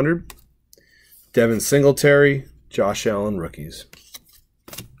 number 200, Devin Singletary, Josh Allen, Rookies.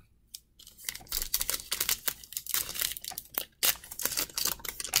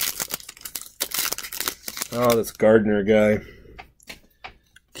 Oh, this Gardner guy.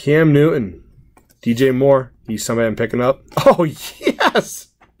 Cam Newton. DJ Moore. He's somebody I'm picking up. Oh, yes!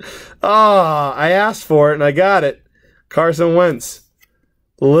 I asked for it and I got it. Carson Wentz.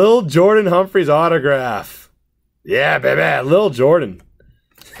 Lil Jordan Humphrey's autograph. Yeah, baby. Lil Jordan.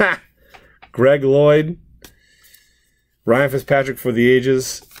 Greg Lloyd. Ryan Fitzpatrick for the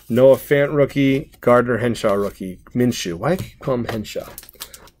ages. Noah Fant rookie. Gardner Henshaw rookie. Minshew. Why do you call him Henshaw?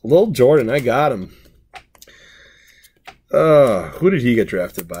 Lil Jordan. I got him. Who did he get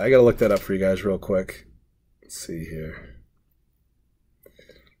drafted by? I gotta look that up for you guys real quick. Let's see here.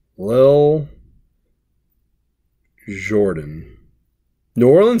 Lil Jordan. New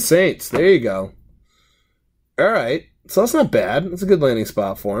Orleans Saints. There you go. All right. So that's not bad. That's a good landing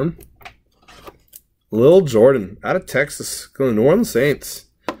spot for him. Lil Jordan out of Texas. Going to New Orleans Saints.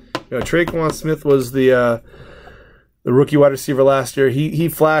 You know, Traquan Smith was the rookie wide receiver last year. He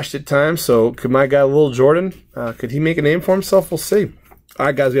flashed at times. So could my guy Lil Jordan, could he make a name for himself? We'll see. All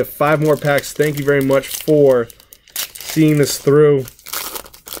right, guys. We have 5 more packs. Thank you very much for seeing this through.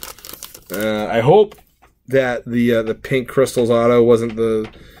 I hope that the pink crystals auto wasn't the...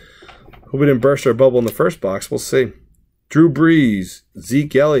 Hope we didn't burst our bubble in the first box. We'll see. Drew Brees,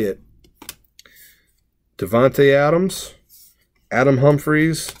 Zeke Elliott, Devontae Adams, Adam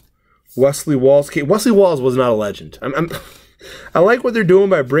Humphries, Wesley Walls. Okay, Wesley Walls was not a legend. I like what they're doing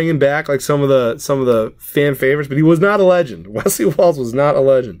by bringing back like some of the fan favorites, but he was not a legend. Wesley Walls was not a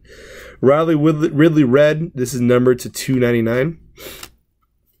legend. Ridley Red. This is numbered to 299.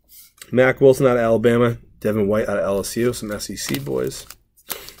 Mac Wilson out of Alabama. Devin White out of LSU. Some SEC boys.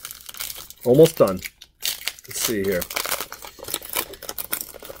 Almost done. Let's see here.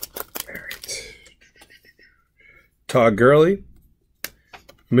 All right. Todd Gurley,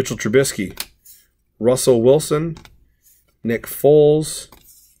 Mitchell Trubisky, Russell Wilson, Nick Foles,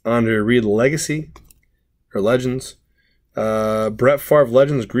 Andre Reed Legacy, or Legends, Brett Favre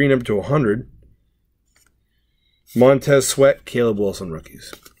Legends, green number to 100, Montez Sweat, Caleb Wilson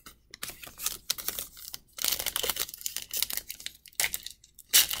rookies.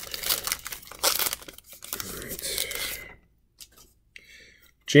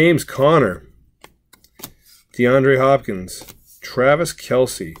 James Conner, DeAndre Hopkins, Travis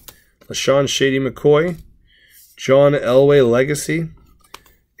Kelce, LaShawn Shady McCoy, John Elway Legacy,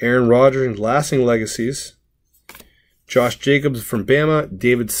 Aaron Rodgers Lasting Legacies, Josh Jacobs from Bama,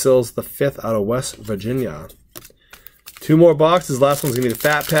 David Sills the 5th out of West Virginia. 2 more boxes. Last one's going to be the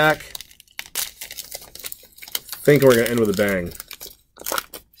fat pack. I think we're going to end with a bang.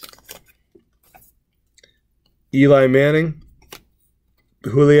 Eli Manning,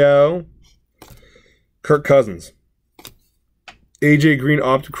 Julio, Kirk Cousins, AJ Green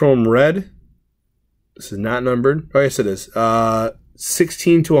Optichrome Red. This is not numbered. Oh, yes, it is.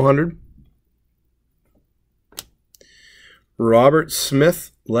 16 to 100. Robert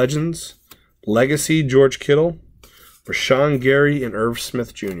Smith Legends, Legacy George Kittle, Rashawn Gary, and Irv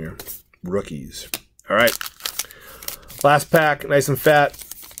Smith Jr. Rookies. All right. Last pack, nice and fat.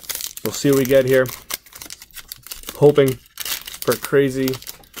 We'll see what we get here. Hoping for a crazy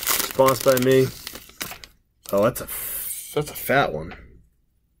response by me. Oh, that's a fat one.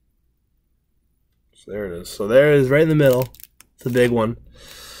 So there it is. So there it is, right in the middle. It's a big one.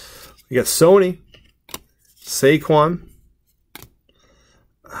 We got Sony, Saquon.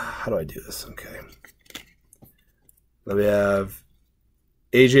 How do I do this? Okay. Then we have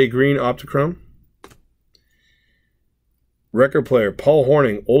AJ Green Optichrome. Record player Paul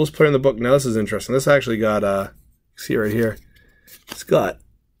Hornung, oldest player in the book. Now this is interesting. This actually got see it right here. It's got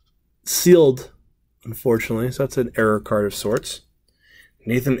sealed, unfortunately, so that's an error card of sorts.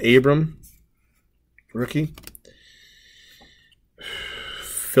 Nathan Abram, rookie.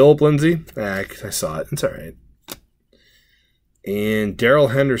 Philip Lindsay. I saw it. It's all right. And Darrell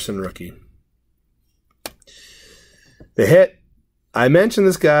Henderson, rookie. The hit. I mentioned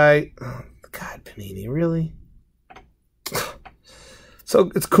this guy. Oh, God, Panini, really? So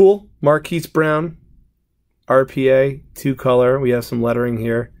it's cool. Marquise Brown, RPA, 2-color. We have some lettering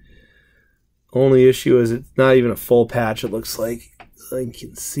here. Only issue is it's not even a full patch, it looks like. You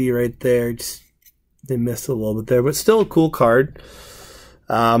can see right there. Just, they missed a little bit there, but still a cool card.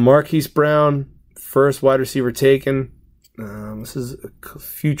 Marquise Brown, first wide receiver taken. This is a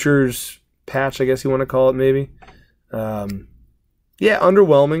futures patch, I guess you want to call it, maybe. Yeah,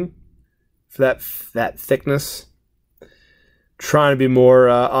 underwhelming for that thickness. Trying to be more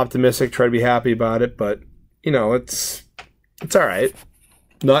optimistic, try to be happy about it, but you know, it's all right.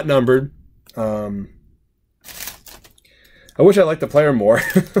 Not numbered. I wish I liked the player more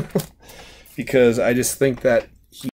because I just think that